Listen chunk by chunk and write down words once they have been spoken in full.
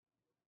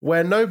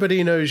Where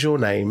Nobody Knows Your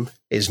Name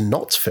is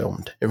not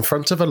filmed in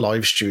front of a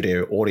live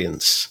studio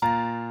audience.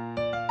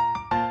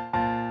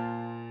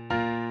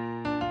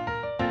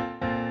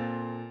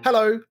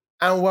 Hello,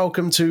 and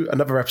welcome to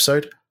another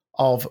episode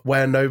of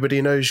Where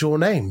Nobody Knows Your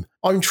Name.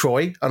 I'm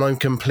Troy, and I'm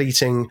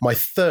completing my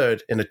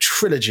third in a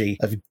trilogy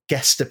of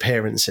guest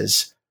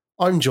appearances.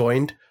 I'm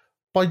joined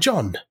by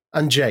John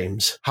and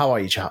James. How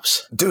are you,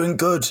 chaps? Doing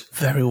good.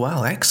 Very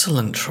well.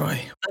 Excellent,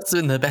 Troy. That's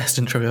been the best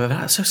intro we've ever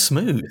had. So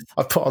smooth.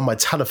 I've put on my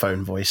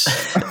telephone voice.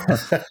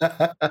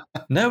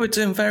 No, we're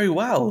doing very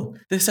well.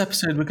 This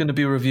episode, we're going to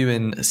be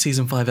reviewing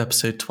Season 5,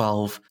 Episode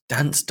 12,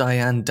 Dance,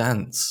 Diane,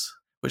 Dance,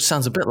 which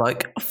sounds a bit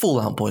like a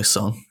Fall Out Boy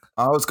song.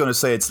 I was going to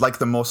say it's like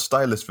the more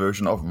stylish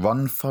version of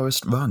Run,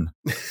 Forest, Run.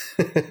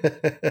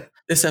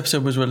 This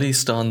episode was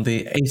released on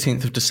the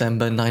 18th of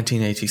December,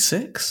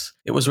 1986.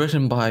 It was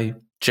written by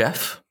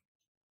Jeff.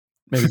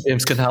 Maybe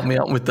James can help me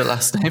out with the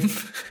last name.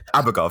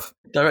 Abogov.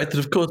 Directed,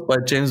 of course, by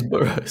James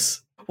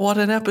Burrows. What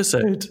an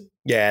episode.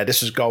 Yeah,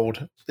 this was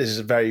gold. This is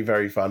very,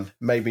 very fun.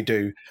 Made me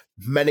do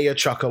many a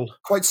chuckle.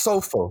 Quite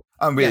soulful.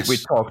 And we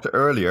talked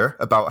earlier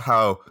about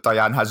how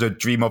Diane has her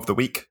dream of the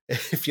week.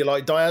 If you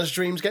like Diane's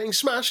dreams getting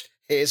smashed,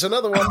 here's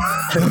another one.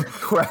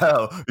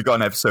 Well, we've got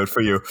an episode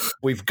for you.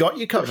 We've got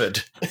you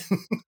covered.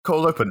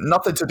 Cold open.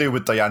 Nothing to do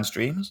with Diane's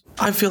dreams.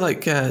 I feel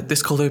like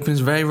this cold open is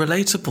very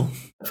relatable.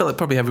 I feel like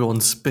probably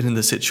everyone's been in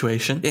the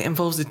situation. It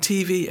involves a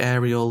TV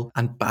aerial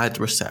and bad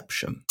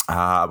reception.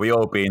 We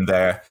all been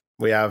there.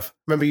 We have.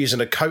 Remember using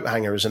a coat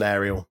hanger as an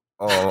aerial?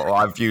 Oh,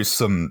 I've used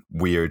some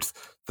weird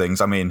things.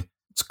 I mean,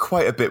 it's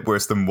quite a bit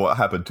worse than what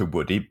happened to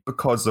Woody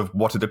because of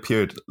what it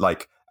appeared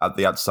like at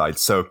the outside.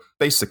 So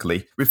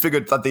basically, we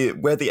figured that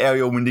where the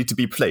aerial would need to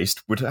be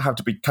placed would have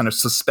to be kind of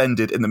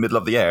suspended in the middle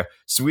of the air.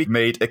 So we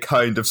made a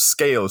kind of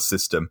scale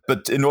system.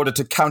 But in order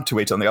to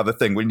counterweight on the other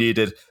thing, we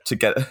needed to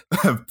get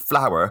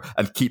flour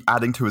and keep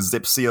adding to a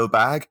zip seal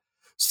bag.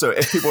 So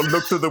if people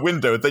looked through the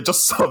window, they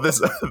just saw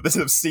this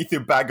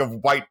see-through bag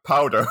of white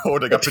powder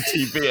holding up a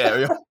TV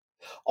area.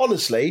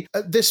 Honestly,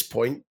 at this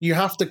point, you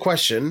have to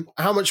question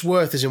how much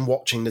worth is in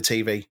watching the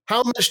TV.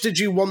 How much did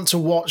you want to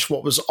watch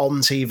what was on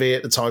TV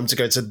at the time to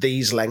go to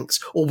these lengths,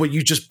 or were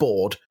you just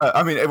bored?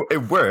 I mean,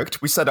 it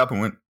worked. We set up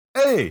and went,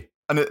 hey!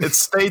 And it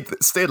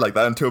stayed like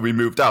that until we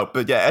moved out.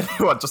 But yeah,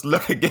 anyone just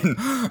looking in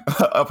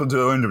up into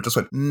the window just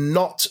went,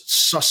 not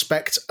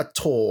suspect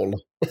at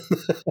all.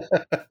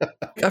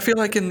 I feel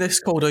like in this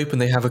cold open,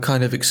 they have a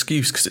kind of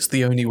excuse because it's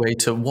the only way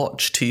to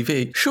watch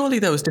TV. Surely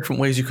there was different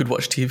ways you could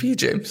watch TV,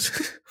 James.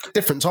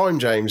 Different time,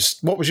 James.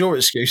 What was your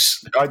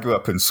excuse? I grew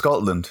up in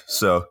Scotland,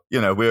 so,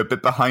 we're a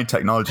bit behind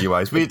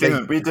technology-wise. We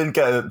didn't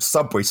get a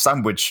Subway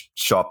sandwich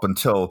shop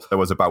until there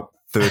was about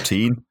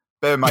 13.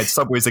 Bear in mind,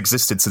 Subways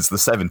existed since the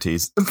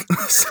 70s.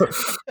 So.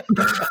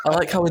 I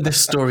like how in this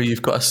story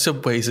you've got a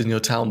Subways in your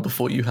town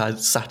before you had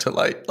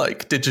satellite,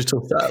 like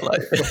digital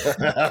satellite.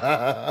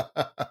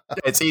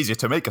 It's easier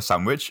to make a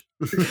sandwich.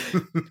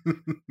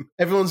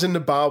 Everyone's in the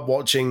bar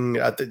watching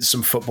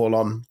some football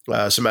on,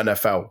 some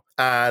NFL,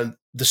 and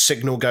the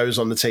signal goes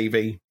on the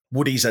TV.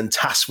 Woody's then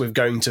tasked with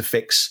going to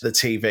fix the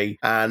TV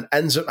and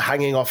ends up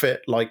hanging off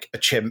it like a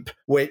chimp,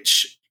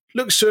 which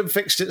looks to have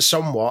fixed it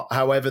somewhat.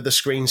 However, the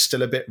screen's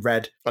still a bit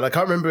red. And I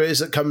can't remember who it is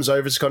that comes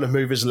over to kind of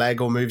move his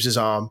leg or moves his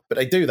arm. But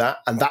they do that,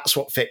 and that's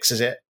what fixes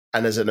it.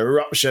 And there's an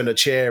eruption, a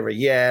cheer, a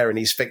yeah, and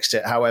he's fixed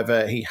it.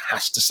 However, he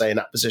has to stay in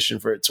that position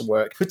for it to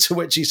work. To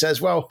which he says,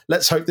 well,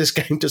 let's hope this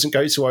game doesn't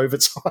go to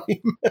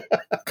overtime.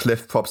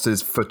 Cliff props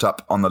his foot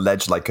up on the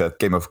ledge like a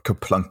game of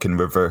Kaplunk in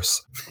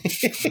reverse.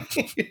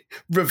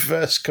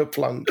 Reverse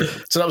Kaplunk.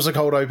 So that was a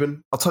cold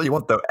open. I'll tell you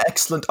what, though,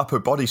 excellent upper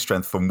body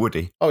strength from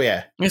Woody. Oh,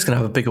 yeah. He's going to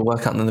have a bigger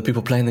workout than the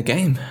people playing the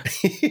game.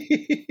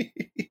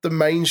 The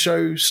main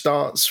show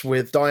starts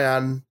with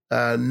Diane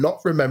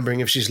not remembering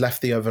if she's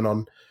left the oven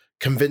on,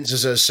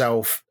 convinces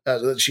herself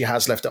that she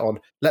has left it on.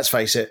 Let's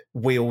face it,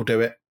 we all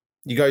do it.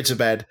 You go to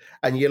bed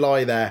and you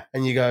lie there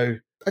and you go,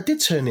 I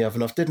did turn the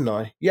oven off, didn't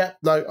I? Yeah,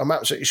 no, I'm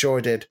absolutely sure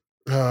I did.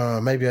 Oh,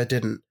 maybe I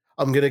didn't.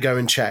 I'm going to go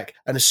and check.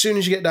 And as soon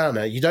as you get down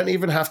there, you don't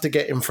even have to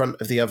get in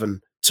front of the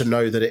oven to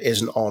know that it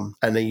isn't on.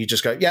 And then you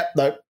just go, yeah,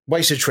 no,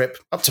 wasted trip,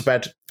 up to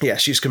bed. Yeah,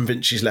 she's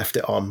convinced she's left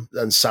it on.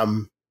 And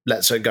Sam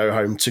lets her go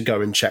home to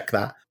go and check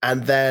that.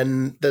 And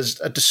then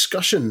there's a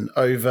discussion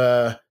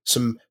over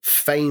some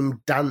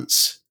famed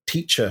dance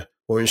teacher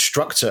or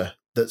instructor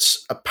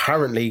that's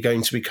apparently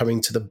going to be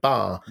coming to the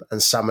bar,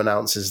 and Sam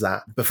announces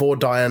that. Before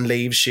Diane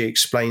leaves, she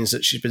explains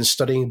that she's been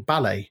studying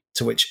ballet,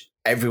 to which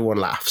everyone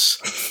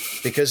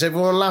laughs. Because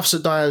everyone laughs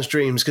at Diane's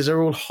dreams because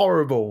they're all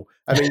horrible.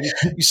 I mean,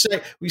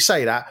 we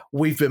say that,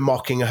 we've been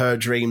mocking her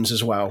dreams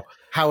as well.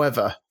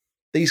 However,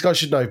 these guys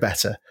should know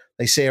better.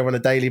 They see her on a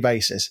daily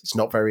basis. It's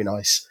not very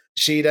nice.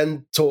 She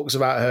then talks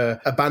about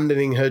her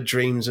abandoning her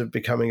dreams of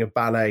becoming a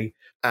ballet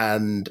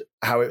and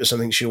how it was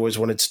something she always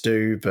wanted to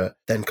do, but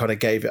then kind of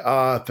gave it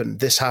up,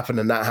 and this happened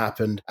and that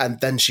happened. And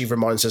then she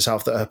reminds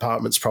herself that her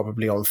apartment's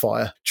probably on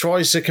fire.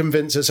 Tries to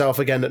convince herself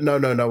again that no,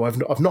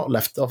 I've not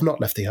left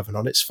the oven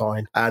on, it's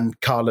fine. And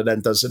Carla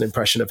then does an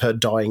impression of her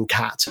dying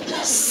cat.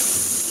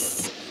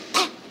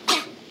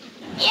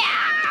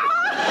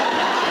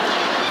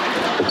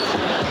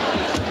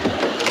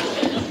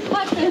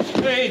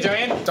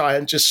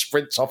 Diane just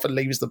sprints off and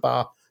leaves the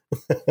bar.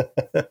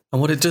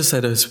 And what it does say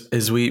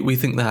is we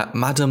think that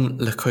Madame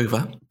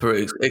Lekova,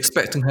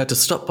 expecting her to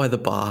stop by the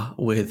bar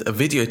with a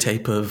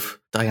videotape of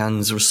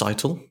Diane's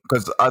recital.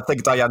 Because I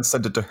think Diane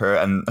sent it to her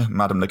and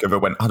Madame Lekova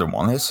went, I don't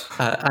want it.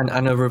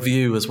 And a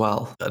review as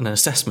well, an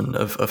assessment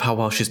of how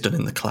well she's done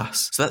in the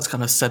class. So that's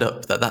kind of set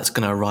up that's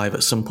going to arrive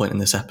at some point in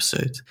this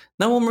episode.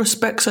 No one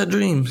respects her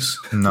dreams.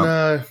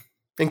 No,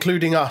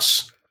 including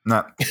us.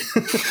 No.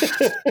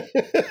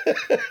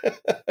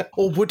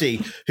 Or Woody,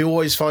 who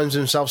always finds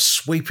himself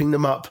sweeping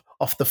them up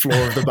off the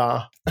floor of the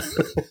bar.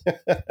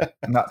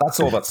 That's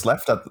all that's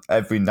left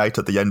every night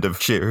at the end of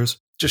Cheers.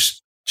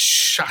 Just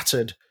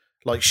shattered,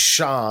 like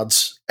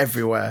shards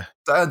everywhere.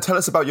 Diane, tell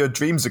us about your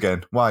dreams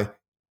again. Why?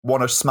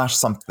 Want to smash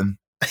something?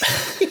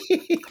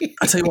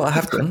 I tell you what I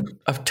have done.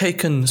 I've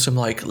taken some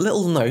like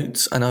little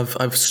notes and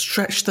I've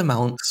stretched them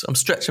out. I'm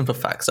stretching for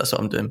facts. That's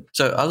what I'm doing.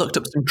 So I looked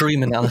up some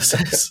dream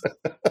analysis.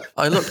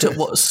 I looked at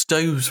what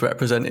stoves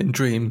represent in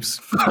dreams.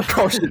 Of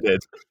course you did.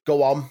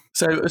 Go on.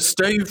 So a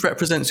stove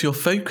represents your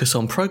focus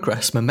on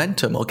progress,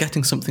 momentum, or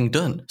getting something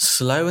done.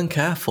 Slow and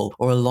careful,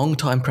 or a long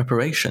time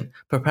preparation,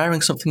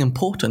 preparing something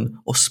important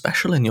or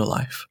special in your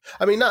life.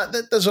 I mean,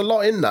 there's a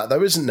lot in that,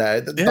 though, isn't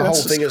there? The whole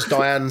thing is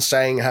Diane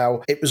saying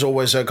how it was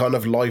always her kind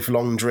of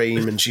lifelong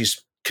dream and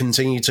she's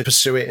continued to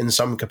pursue it in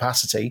some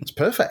capacity. It's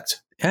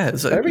perfect. Yeah,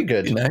 it's very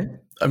good. You know,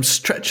 I'm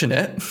stretching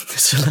it.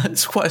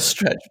 It's quite a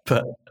stretch,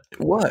 but it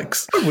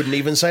works. I wouldn't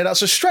even say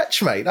that's a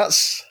stretch, mate.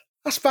 That's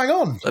bang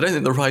on. I don't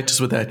think the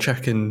writers were there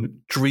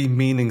checking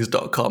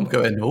dreammeanings.com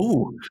going,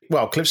 oh.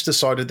 Well, Cliff's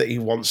decided that he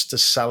wants to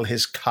sell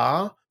his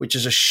car, which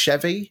is a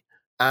Chevy.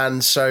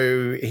 And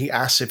so he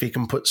asks if he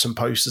can put some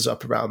posters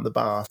up around the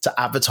bar to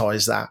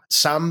advertise that.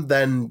 Sam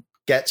then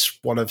gets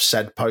one of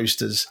said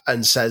posters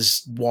and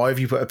says, why have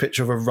you put a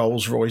picture of a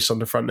Rolls Royce on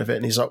the front of it?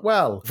 And he's like,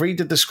 well, read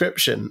the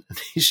description. And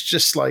he's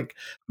just like,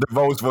 the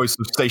Rolls Royce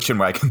of station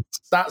wagons.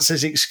 That's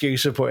his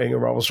excuse for putting a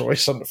Rolls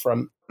Royce on the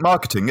front.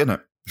 Marketing, isn't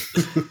it?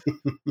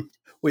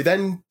 We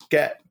then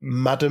get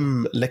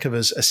Madame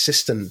Likova's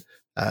assistant,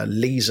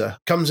 Lisa,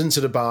 comes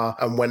into the bar,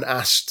 and when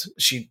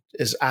she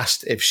is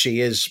asked if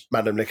she is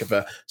Madame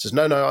Likova, says,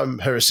 no, I'm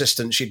her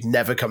assistant. She'd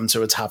never come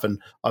to a tavern.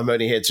 I'm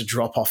only here to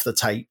drop off the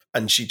tape.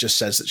 And she just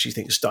says that she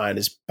thinks Diane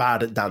is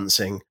bad at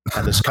dancing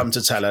and has come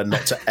to tell her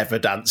not to ever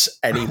dance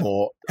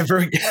anymore, ever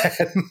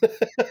again.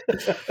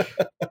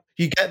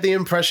 You get the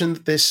impression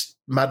that this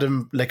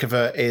Madame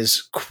Likova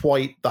is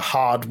quite the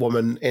hard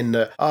woman in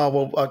the,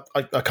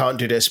 I can't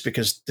do this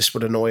because this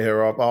would annoy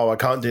her, or I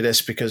can't do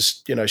this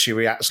because, she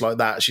reacts like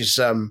that.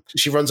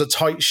 She runs a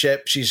tight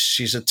ship.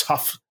 She's a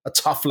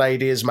tough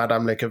lady, is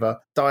Madame Likova.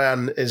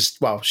 Diane is,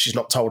 she's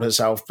not told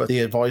herself, but the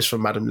advice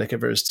from Madame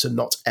Likova is to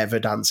not ever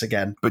dance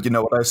again. But you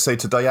know what I say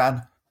to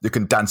Diane? You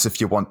can dance if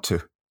you want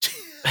to.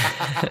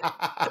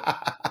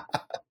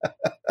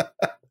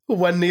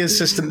 When the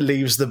assistant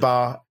leaves the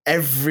bar,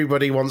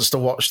 everybody wants to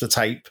watch the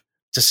tape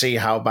to see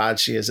how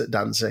bad she is at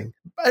dancing.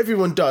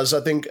 Everyone does,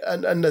 I think,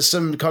 and there's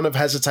some kind of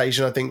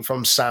hesitation, I think,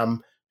 from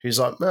Sam, who's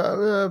like,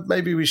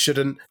 maybe we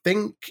shouldn't.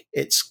 Think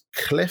it's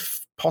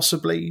Cliff,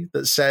 possibly,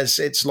 that says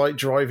it's like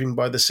driving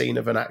by the scene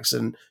of an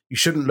accident. You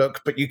shouldn't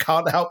look, but you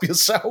can't help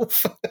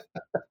yourself.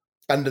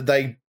 And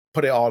they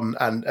put it on,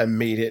 and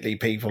immediately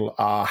people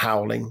are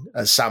howling,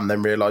 as Sam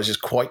then realizes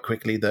quite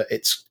quickly that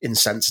it's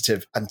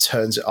insensitive and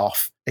turns it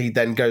off. He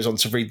then goes on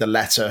to read the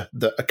letter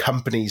that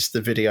accompanies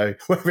the video,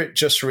 where it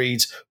just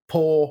reads,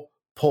 poor,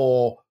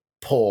 poor,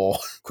 poor.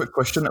 Quick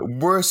question.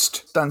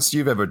 Worst dance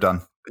you've ever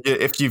done?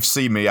 If you've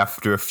seen me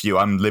after a few,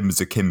 I'm limbs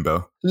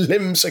akimbo.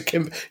 Limbs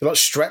akimbo. You're like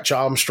Stretch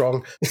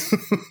Armstrong.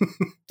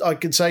 I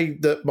could say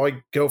that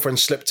my girlfriend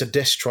slipped a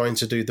disc trying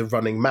to do the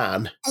Running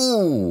Man.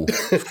 Ooh.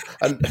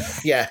 And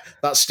yeah,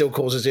 that still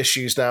causes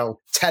issues now,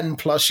 10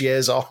 plus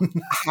years on.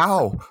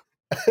 How?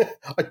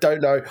 I don't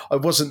know. I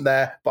wasn't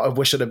there, but I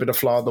wish I'd have been a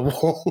fly on the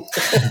wall.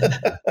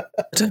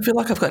 I don't feel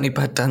like I've got any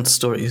bad dance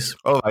stories.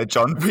 All right,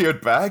 John,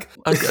 weird bag.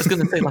 I was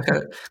going to say,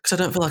 because I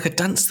don't feel like I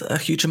danced a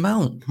huge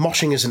amount.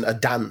 Moshing isn't a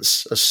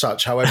dance as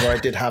such. However, I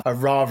did have a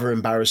rather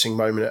embarrassing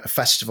moment at a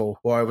festival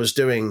where I was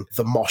doing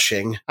the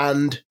moshing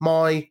and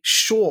my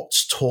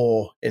shorts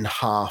tore in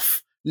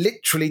half.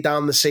 Literally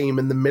down the seam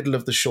in the middle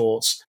of the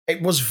shorts.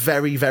 It was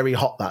very, very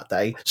hot that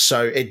day,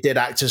 so it did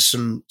act as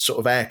some sort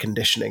of air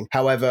conditioning.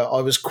 However,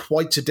 I was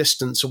quite a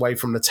distance away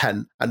from the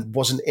tent and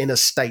wasn't in a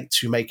state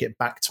to make it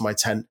back to my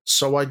tent,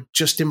 so I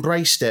just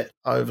embraced it.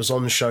 I was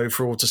on show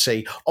for all to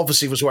see.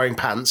 Obviously was wearing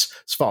pants,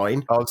 it's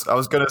fine. I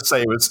was going to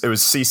say it was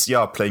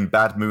CCR playing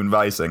Bad Moon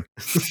Rising.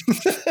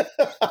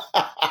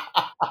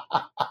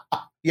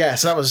 Yeah,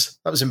 so that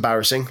was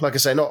embarrassing. Like I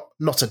say,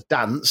 not a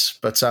dance,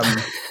 but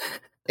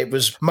it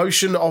was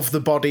motion of the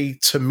body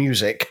to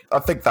music. I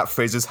think that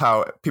phrase is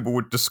how people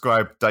would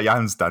describe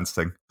Diane's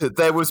dancing.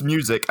 There was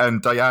music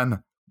and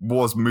Diane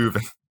was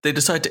moving. They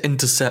decide to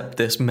intercept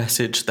this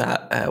message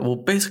that will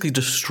basically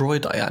destroy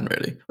Diane,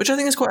 really, which I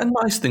think is quite a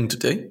nice thing to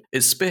do.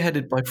 It's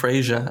spearheaded by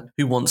Frasier,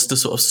 who wants to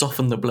sort of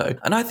soften the blow.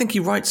 And I think he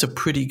writes a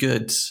pretty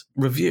good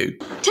review.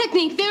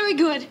 Technique, very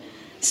good.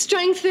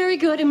 Strength, very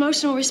good.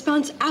 Emotional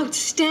response,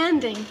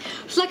 outstanding.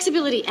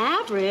 Flexibility,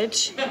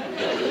 average.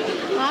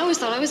 I always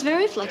thought I was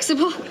very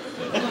flexible.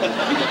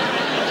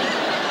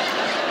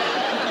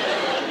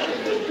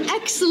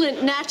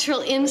 Excellent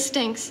natural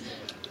instincts.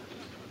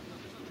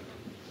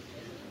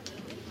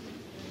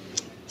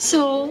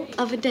 Soul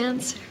of a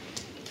dancer.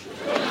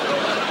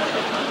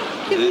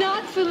 If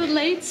not for the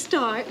late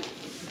start,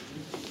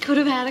 could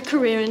have had a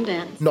career in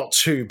dance. Not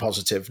too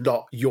positive,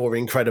 not you're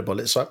incredible.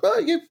 It's like, oh,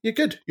 you're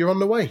good. You're on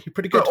the way. You're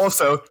pretty good. But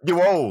also,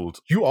 you're old.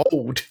 You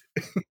old.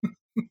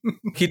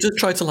 He does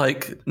try to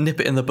like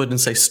nip it in the bud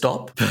and say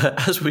stop,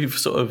 but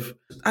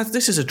as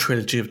this is a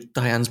trilogy of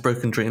Diane's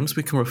broken dreams,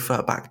 we can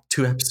refer back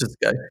 2 episodes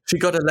ago. She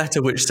got a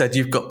letter which said,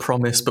 "You've got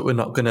promise, but we're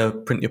not going to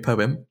print your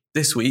poem."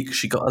 This week,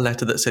 she got a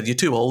letter that said, "You're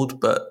too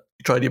old, but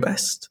you tried your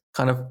best,"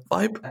 kind of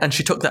vibe. And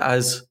she took that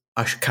as,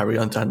 I should carry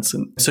on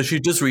dancing. So she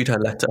does read her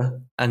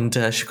letter, and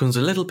she becomes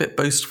a little bit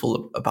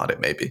boastful about it,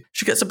 maybe.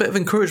 She gets a bit of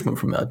encouragement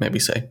from it, I'd maybe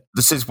say.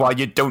 This is why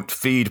you don't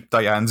feed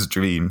Diane's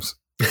dreams.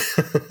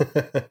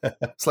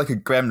 It's like a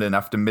gremlin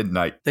after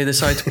midnight. They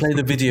decide to play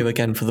the video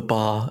again for the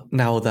bar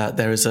now that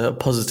there is a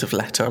positive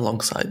letter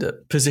alongside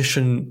it.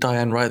 Position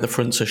Diane right at the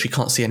front so she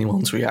can't see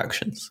anyone's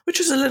reactions, which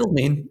is a little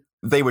mean.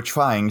 They were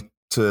trying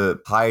to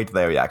hide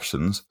their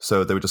reactions,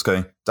 so they were just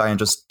going, Diane,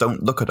 just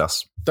don't look at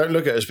us. Don't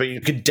look at us, but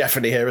you could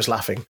definitely hear us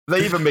laughing.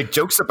 They even make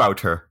jokes about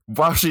her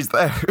while she's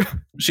there.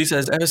 She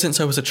says, "Ever since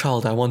I was a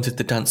child, I wanted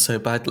to dance so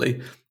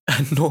badly."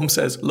 And Norm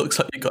says, "Looks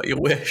like you got your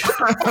wish."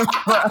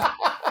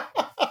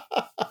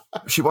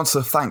 She wants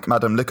to thank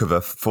Madame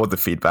Licover for the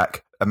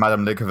feedback, and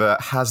Madame Licover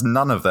has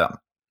none of that.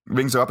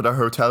 Rings her up at her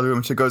hotel room,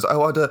 and she goes, "I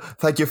want to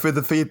thank you for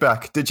the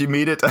feedback. Did you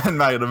mean it?" And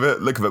Madame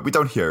Licover, we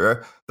don't hear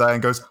her. Diane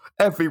goes,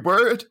 "Every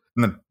word."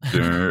 And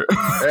then,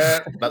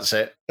 that's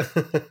it.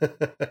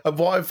 And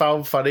what I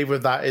found funny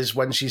with that is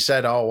when she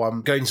said, "Oh,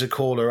 I'm going to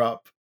call her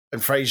up,"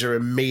 and Frasier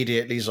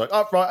immediately is like,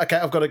 "Oh, right, okay,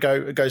 I've got to go,"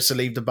 and goes to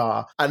leave the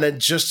bar. And then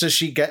just as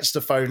she gets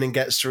the phone and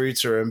gets through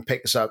to her and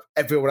picks up,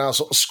 everyone else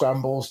sort of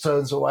scrambles,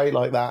 turns away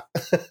like that.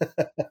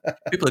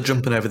 People are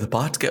jumping over the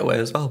bar to get away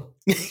as well.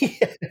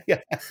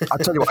 Yeah. I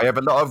tell you what, I have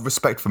a lot of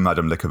respect for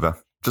Madame Licover.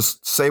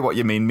 Just say what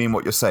you mean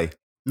what you say.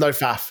 No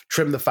faff,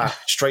 trim the fat,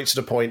 straight to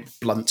the point,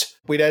 blunt.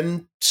 We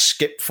then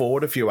skip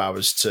forward a few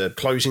hours to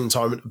closing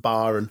time at the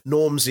bar, and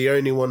Norm's the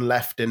only one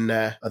left in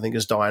there, I think,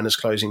 as Diana's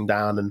closing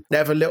down, and they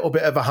have a little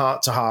bit of a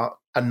heart-to-heart,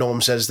 and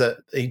Norm says that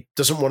he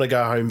doesn't want to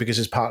go home because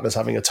his partner's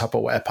having a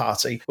Tupperware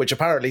party, which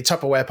apparently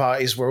Tupperware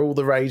parties were all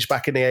the rage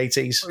back in the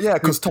 80s. Yeah,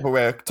 because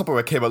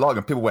Tupperware came along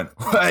and people went,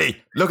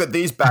 "Hey, look at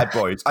these bad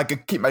boys. I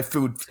can keep my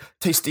food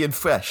tasty and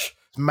fresh."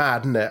 It's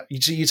mad, isn't it?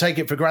 You take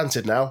it for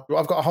granted now.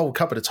 I've got a whole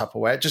cupboard of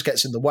Tupperware. It just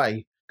gets in the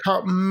way.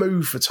 Can't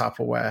move for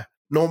Tupperware.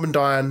 Norm and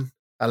Diane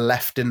are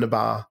left in the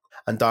bar,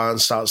 and Diane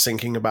starts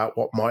thinking about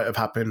what might have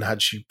happened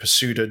had she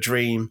pursued her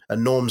dream.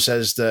 And Norm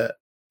says that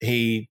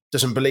he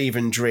doesn't believe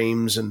in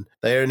dreams and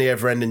they only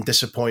ever end in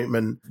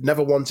disappointment.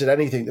 Never wanted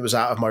anything that was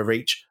out of my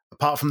reach,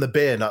 apart from the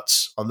beer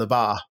nuts on the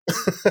bar.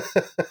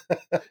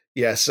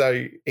 Yeah,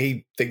 so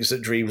he thinks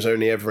that dreams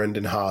only ever end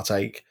in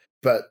heartache.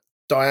 But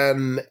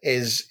Diane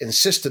is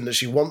insistent that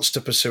she wants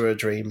to pursue her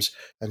dreams,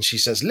 and she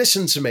says,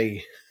 "Listen to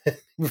me."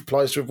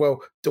 Replies with,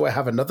 "Well, do I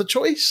have another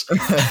choice?"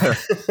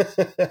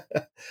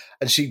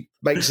 And she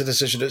makes a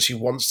decision that she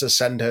wants to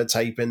send her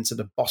tape into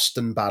the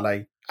Boston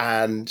Ballet.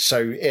 And so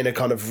in a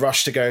kind of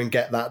rush to go and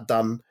get that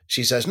done,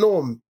 she says,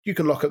 "Norm, you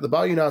can lock up the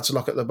bar. You know how to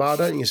lock up the bar,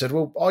 don't you?" He said,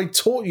 "Well, I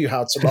taught you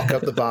how to lock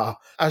up the bar."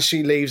 As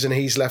she leaves and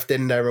he's left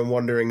in there and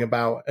wandering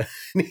about, and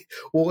he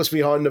walks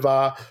behind the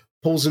bar,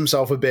 pulls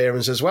himself a beer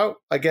and says,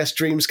 "Well, I guess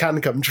dreams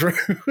can come true."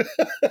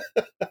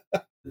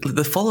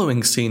 The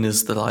following scene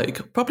is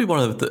probably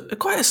one of the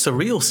quite a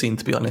surreal scene,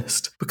 to be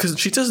honest, because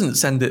she doesn't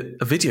send it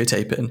a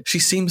videotape in. She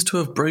seems to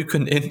have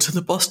broken into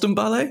the Boston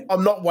Ballet.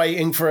 I'm not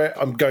waiting for it.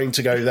 I'm going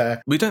to go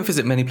there. We don't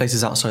visit many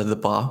places outside of the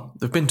bar.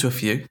 We've been to a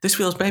few. This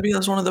feels maybe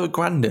that's one of the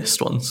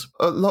grandest ones.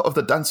 A lot of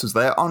the dancers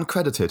there aren't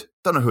credited.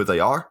 Don't know who they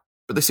are,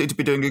 but they seem to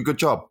be doing a good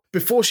job.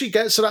 Before she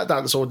gets to that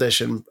dance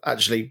audition,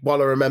 actually,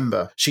 while I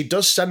remember, she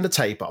does send the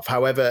tape off.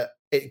 However,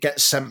 it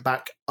gets sent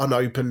back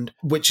unopened,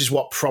 which is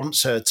what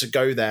prompts her to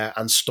go there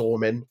and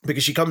storm in,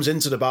 because she comes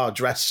into the bar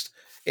dressed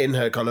in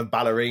her kind of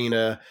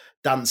ballerina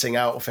dancing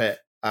outfit,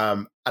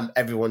 and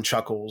everyone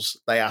chuckles.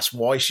 They ask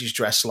why she's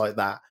dressed like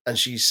that, and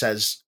she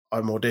says,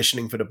 "I'm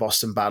auditioning for the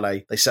Boston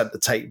Ballet. They sent the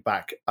tape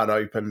back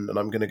unopened, and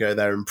I'm going to go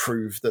there and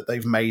prove that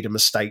they've made a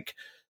mistake."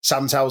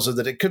 Sam tells her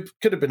that it could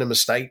have been a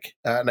mistake,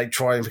 and they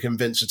try and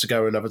convince her to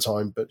go another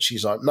time, but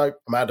she's like, "No,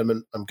 I'm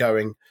adamant, I'm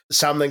going."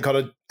 Sam then kind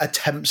of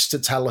attempts to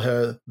tell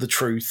her the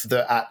truth,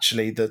 that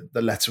actually the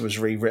letter was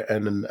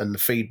rewritten and the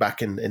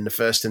feedback in the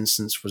first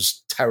instance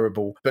was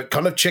terrible, but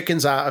kind of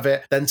chickens out of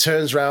it, then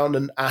turns around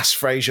and asks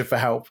Frasier for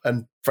help,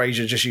 and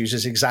Frasier just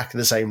uses exactly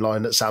the same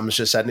line that Sam's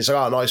just said, and he's like,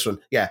 "Oh, nice one.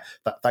 Yeah,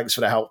 thanks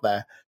for the help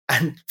there."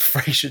 And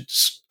Frasier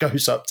just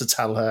goes up to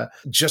tell her,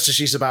 just as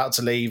she's about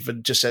to leave,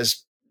 and just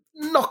says,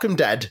 "Knock him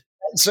dead."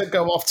 So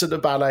go off to the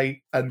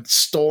ballet and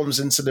storms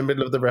into the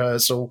middle of the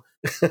rehearsal.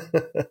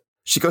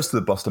 She goes to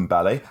the Boston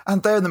Ballet,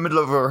 and they're in the middle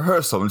of a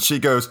rehearsal, and she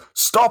goes,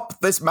 "Stop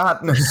this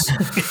madness!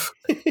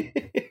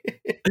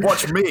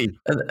 Watch me!"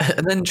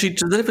 And then she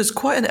delivers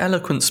quite an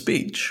eloquent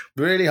speech.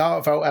 Really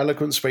heartfelt,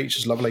 eloquent speech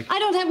is lovely. I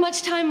don't have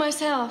much time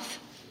myself.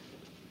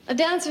 A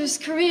dancer's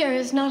career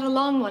is not a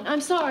long one.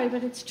 I'm sorry,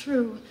 but it's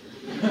true.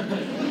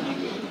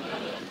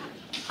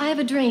 I have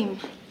a dream.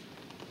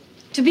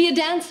 To be a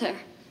dancer.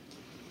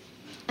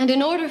 And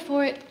in order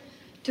for it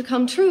to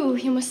come true,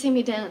 you must see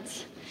me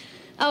dance.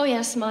 Oh,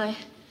 yes, my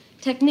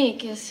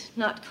technique is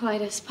not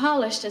quite as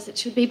polished as it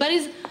should be, but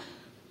is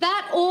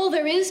that all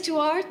there is to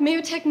art,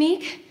 mere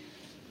technique?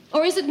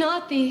 Or is it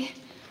not the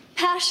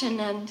passion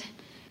and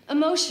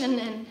emotion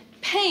and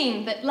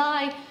pain that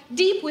lie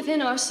deep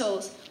within our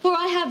souls? For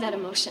I have that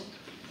emotion.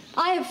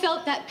 I have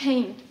felt that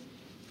pain.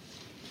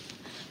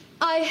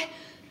 I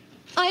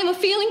am a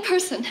feeling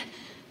person,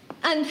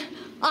 and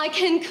I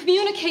can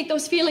communicate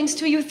those feelings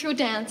to you through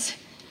dance.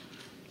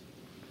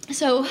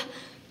 So,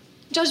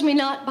 judge me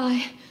not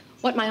by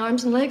what my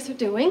arms and legs are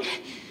doing.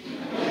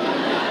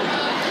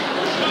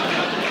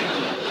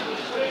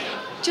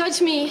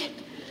 Judge me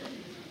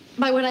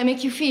by what I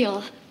make you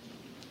feel.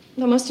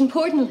 But most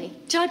importantly,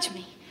 judge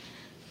me.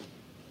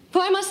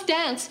 For I must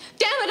dance.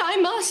 Damn it, I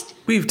must!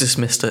 We've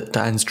dismissed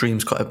Diane's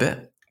dreams quite a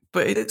bit,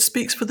 but it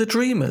speaks for the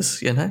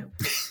dreamers, you know?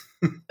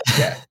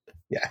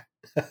 Yeah.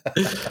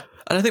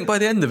 And I think by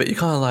the end of it, you're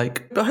kind of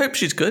like, I hope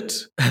she's good.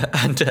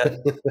 And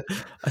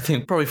I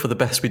think probably for the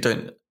best we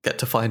don't get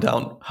to find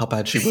out how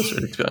bad she was,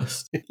 really, to be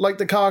honest. Like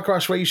the car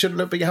crash where you shouldn't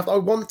have, but you have. I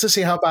want to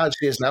see how bad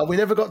she is now. We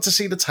never got to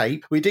see the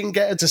tape. We didn't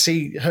get to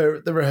see her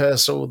at the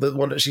rehearsal, the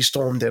one that she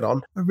stormed in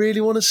on. I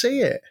really want to see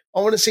it.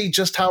 I want to see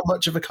just how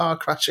much of a car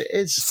crash it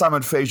is. Sam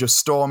and Fraser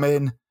storm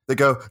in. They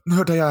go,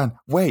 "No, Diane,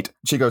 wait."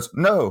 She goes,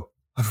 "No,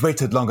 I've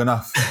waited long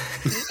enough."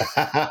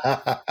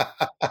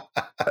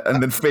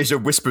 And then Fraser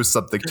whispers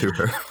something to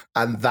her.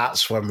 And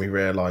that's when we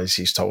realise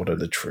he's told her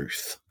the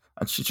truth.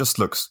 And she just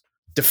looks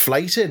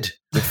Deflated.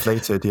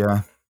 deflated,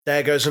 yeah.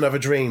 There goes another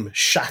dream,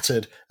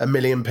 shattered a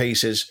million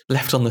pieces,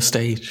 Left on the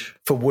stage.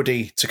 for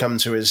Woody to come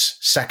to his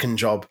second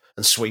job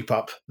and sweep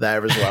up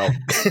there as well.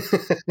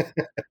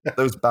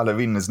 Those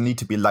ballerinas need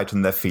to be light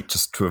on their feet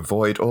just to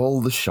avoid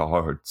all the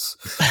shards.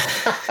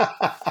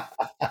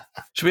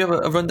 Should we have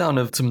a rundown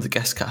of some of the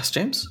guest cast,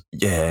 James?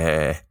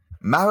 Yeah.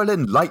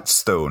 Marilyn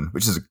Lightstone,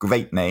 which is a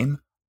great name,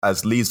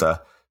 as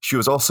Lisa. She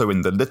was also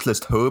in The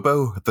Littlest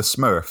Hobo, The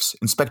Smurfs,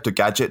 Inspector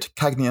Gadget,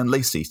 Cagney and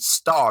Lacey,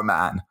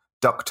 Starman,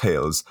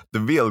 DuckTales, The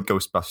Real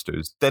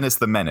Ghostbusters, Dennis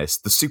the Menace,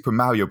 The Super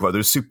Mario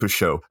Brothers Super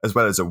Show, as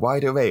well as a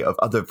wide array of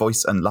other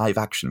voice and live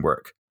action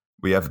work.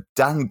 We have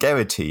Dan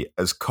Garrity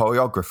as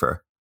choreographer.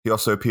 He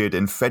also appeared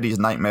in Freddy's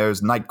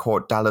Nightmares, Night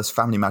Court, Dallas,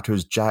 Family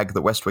Matters, Jag,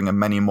 The West Wing, and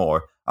many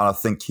more. And I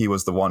think he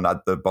was the one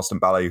at the Boston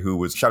Ballet who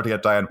was shouting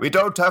at Diane, "We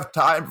don't have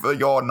time for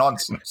your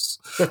nonsense."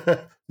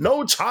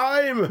 No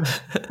time!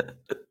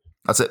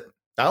 That's it.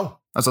 Oh,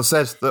 As I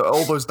said,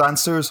 all those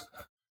dancers.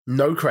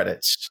 no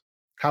credits.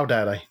 How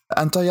dare they?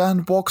 And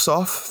Diane walks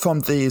off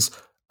from these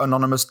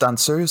anonymous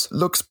dancers,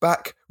 looks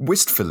back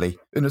wistfully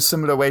in a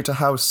similar way to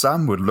how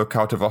Sam would look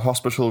out of a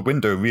hospital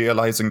window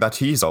realizing that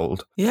he's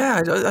old.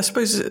 Yeah, I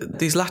suppose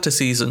these latter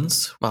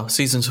seasons, well,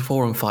 seasons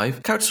 4 and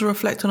 5, characters are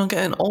reflecting on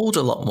getting old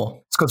a lot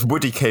more. It's because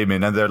Woody came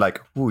in and they're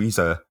like, "Ooh, he's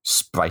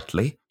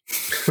sprightly."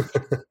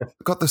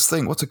 Got this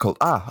thing, what's it called?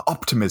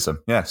 Optimism,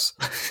 yes.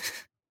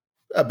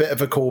 A bit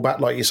of a callback,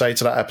 like you say,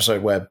 to that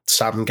episode where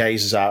Sam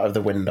gazes out of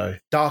the window.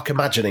 Dark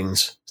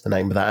Imaginings is the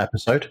name of that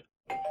episode.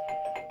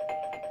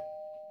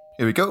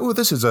 Here we go. Oh,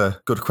 this is a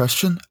good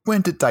question.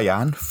 When did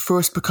Diane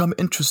first become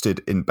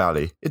interested in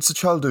ballet? It's a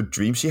childhood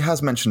dream. She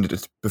has mentioned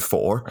it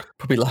before.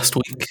 Probably last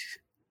week.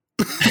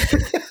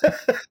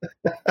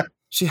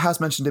 She has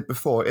mentioned it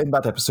before in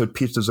that episode,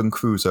 Peters and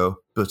Crusoe.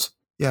 But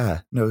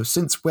yeah, no,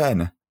 since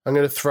when? I'm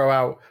going to throw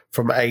out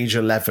from age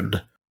 11.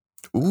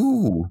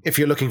 Ooh, If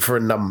you're looking for a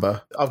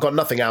number, I've got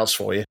nothing else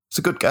for you. it's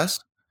a good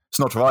guess. It's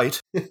not right.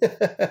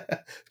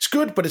 It's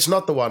good, but it's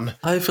not the one.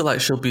 I feel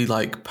like she'll be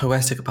like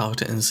poetic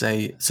about it and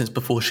say since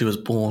before she was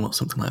born or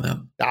something like that.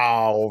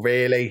 Oh,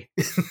 really?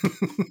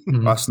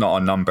 That's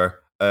not a number.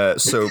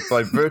 So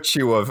by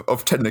virtue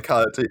of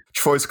technicality,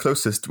 Troy's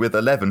closest with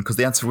 11 because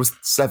the answer was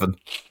 7.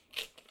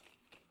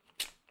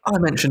 I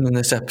mentioned in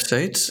this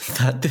episode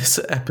that this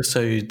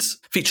episode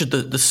featured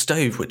the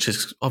stove, which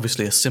is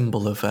obviously a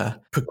symbol of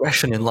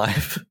progression in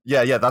life.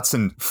 Yeah, that's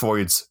in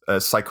Freud's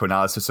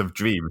psychoanalysis of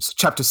dreams.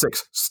 Chapter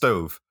 6,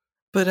 Stove.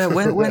 But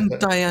when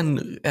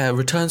Diane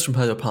returns from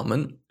her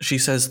apartment, she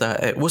says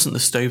that it wasn't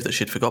the stove that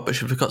she'd forgot, but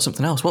she forgot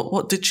something else.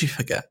 What did she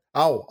forget?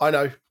 Oh, I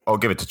know. I'll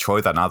give it to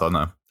Troy then, I don't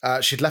know.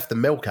 She'd left the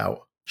milk out.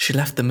 She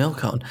left the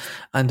milk on,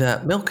 and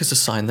milk is a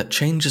sign that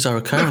changes are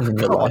occurring in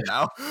your Come on life.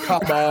 now.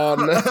 Come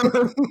on.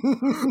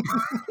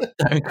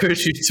 I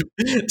encourage you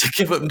to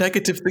give up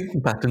negative thinking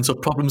patterns or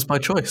problems by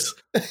choice.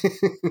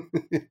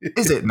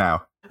 Is it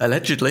now?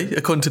 Allegedly,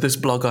 according to this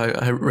blog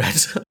I read.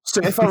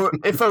 So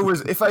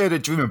if I had a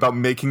dream about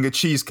making a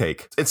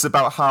cheesecake, it's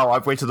about how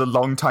I've waited a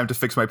long time to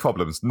fix my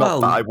problems, not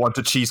Well- that I want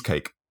a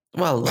cheesecake.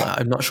 Well,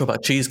 I'm not sure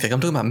about cheesecake. I'm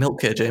talking about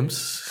milk here,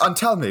 James. And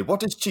tell me,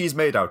 what is cheese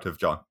made out of,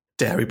 John?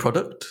 Dairy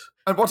product.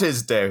 And what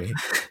is dairy?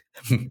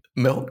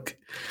 Milk.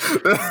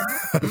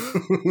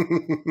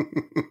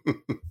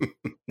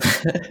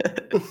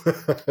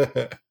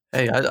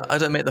 Hey, I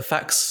don't make the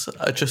facts.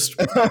 I just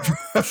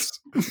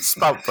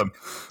Spout them.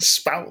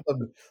 Spout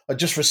them. I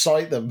just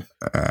recite them.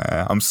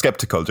 I'm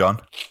skeptical, John.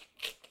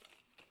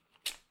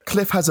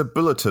 Cliff has a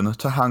bulletin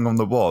to hang on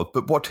the wall,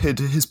 but what did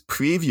his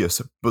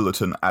previous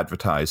bulletin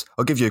advertise?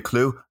 I'll give you a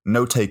clue.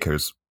 No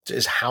takers.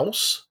 His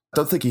house? I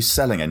don't think he's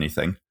selling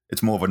anything.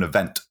 It's more of an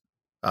event.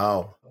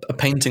 Oh. a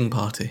painting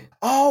party.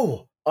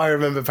 Oh, I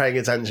remember paying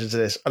attention to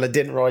this, and I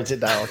didn't write it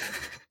down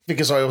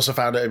because I also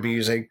found it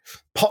amusing.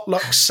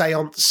 Potluck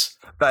seance.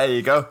 There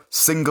you go.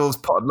 Singles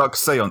potluck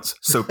seance.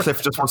 So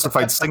Cliff just wants to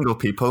find single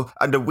people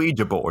and a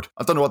Ouija board.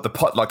 I don't know what the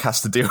potluck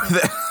has to do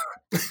with it.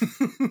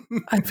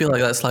 I feel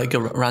like that's like a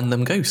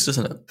random ghost,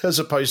 isn't it? As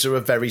opposed to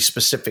a very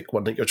specific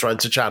one that you're trying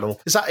to channel.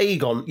 Is that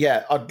Egon?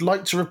 Yeah, I'd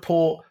like to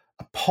report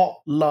a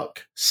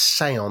potluck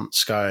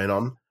seance going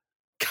on.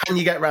 Can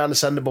you get round to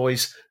send the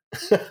boys?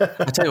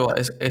 I tell you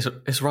what,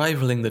 it's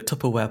rivaling the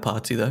Tupperware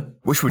party, though.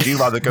 Which would you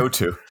rather go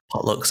to?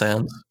 Potluck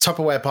seance.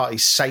 Tupperware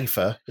party's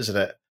safer, isn't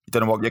it? You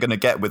don't know what you're going to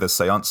get with a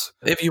seance.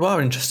 If you are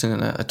interested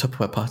in a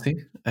Tupperware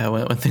party,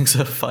 when things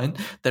are fine,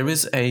 there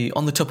is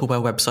on the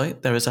Tupperware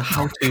website, there is a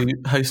how to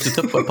host a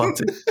Tupperware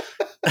party.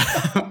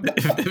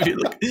 if you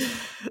look.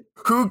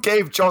 Who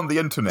gave John the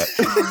internet?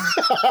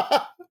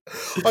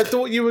 I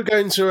thought you were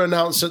going to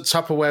announce that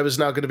Tupperware was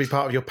now going to be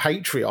part of your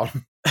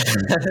Patreon.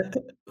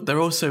 There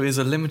also is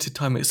a limited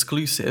time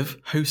exclusive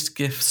host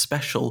gift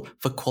special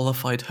for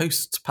qualified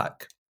hosts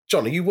pack.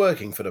 John, are you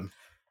working for them?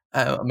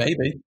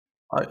 Maybe.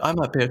 I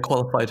might be a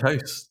qualified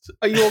host.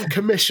 Are you on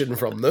commission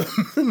from them?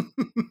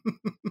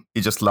 He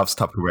just loves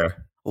Tupperware.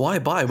 Why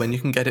buy when you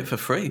can get it for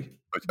free?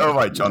 All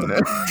right, John.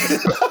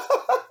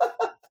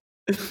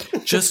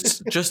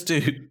 Just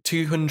do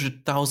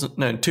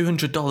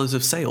 $200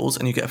 of sales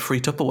and you get a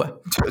free Tupperware.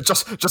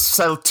 Just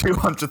sell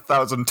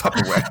 200,000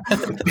 Tupperware.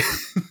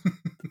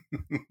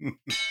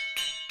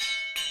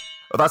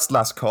 Well, that's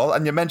last call,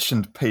 and you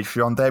mentioned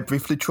Patreon there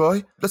briefly,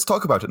 Troy. Let's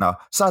talk about it now.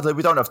 Sadly,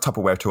 we don't have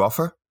Tupperware to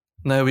offer.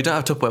 No, we don't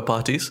have Tupperware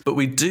parties, but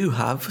we do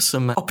have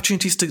some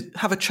opportunities to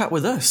have a chat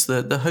with us,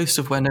 the host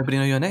of Where Nobody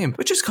Know Your Name,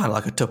 which is kind of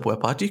like a Tupperware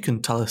party. You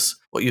can tell us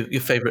what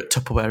your favourite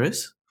Tupperware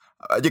is.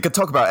 You can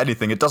talk about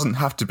anything. It doesn't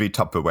have to be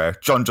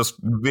Tupperware. John just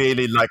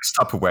really likes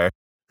Tupperware.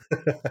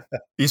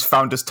 He's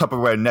found his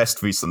Tupperware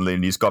nest recently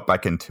and he's got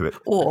back into it.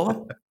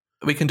 Or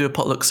we can do a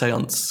potluck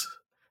seance.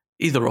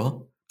 Either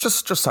or.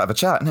 Just have a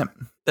chat, innit?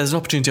 There's an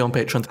opportunity on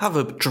Patreon to have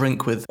a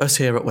drink with us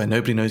here at Where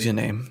Nobody Knows Your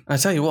Name. And I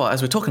tell you what,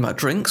 as we're talking about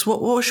drinks,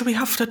 what should we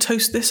have to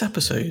toast this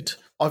episode?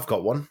 I've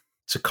got one.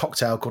 It's a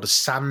cocktail called a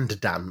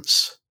sand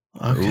dance.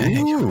 Okay.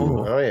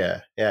 Ooh. Oh,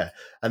 yeah.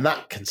 And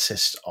that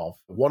consists of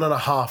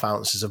 1.5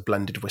 ounces of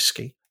blended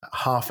whiskey,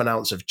 half an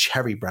ounce of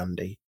cherry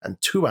brandy, and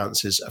 2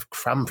 ounces of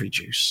cranberry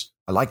juice.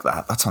 I like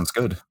that. That sounds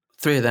good.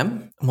 3 of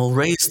them, and we'll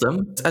raise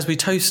them as we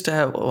toast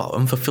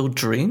unfulfilled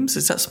dreams.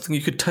 Is that something you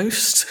could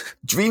toast?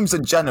 Dreams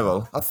in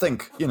general, I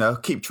think,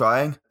 keep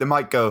trying. They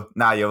might go,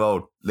 nah, you're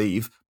old,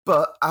 leave.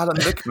 But Alan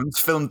Rickman's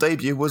film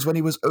debut was when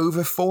he was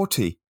over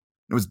 40.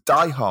 It was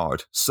Die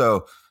Hard.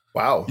 So,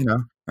 Wow.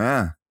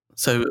 Yeah.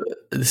 So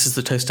this is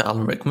the toast to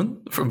Alan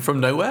Rickman from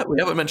nowhere. We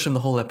haven't mentioned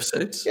the whole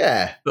episode.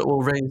 Yeah. But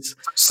we'll raise...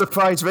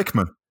 Surprise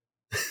Rickman.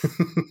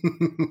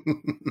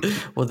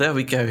 Well, there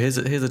we go. Here's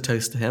a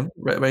toast to him.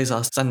 Raise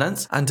our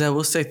Sundance. And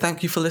we'll say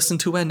thank you for listening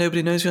to Where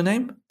Nobody Knows Your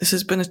Name. This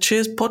has been a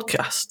Cheers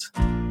podcast.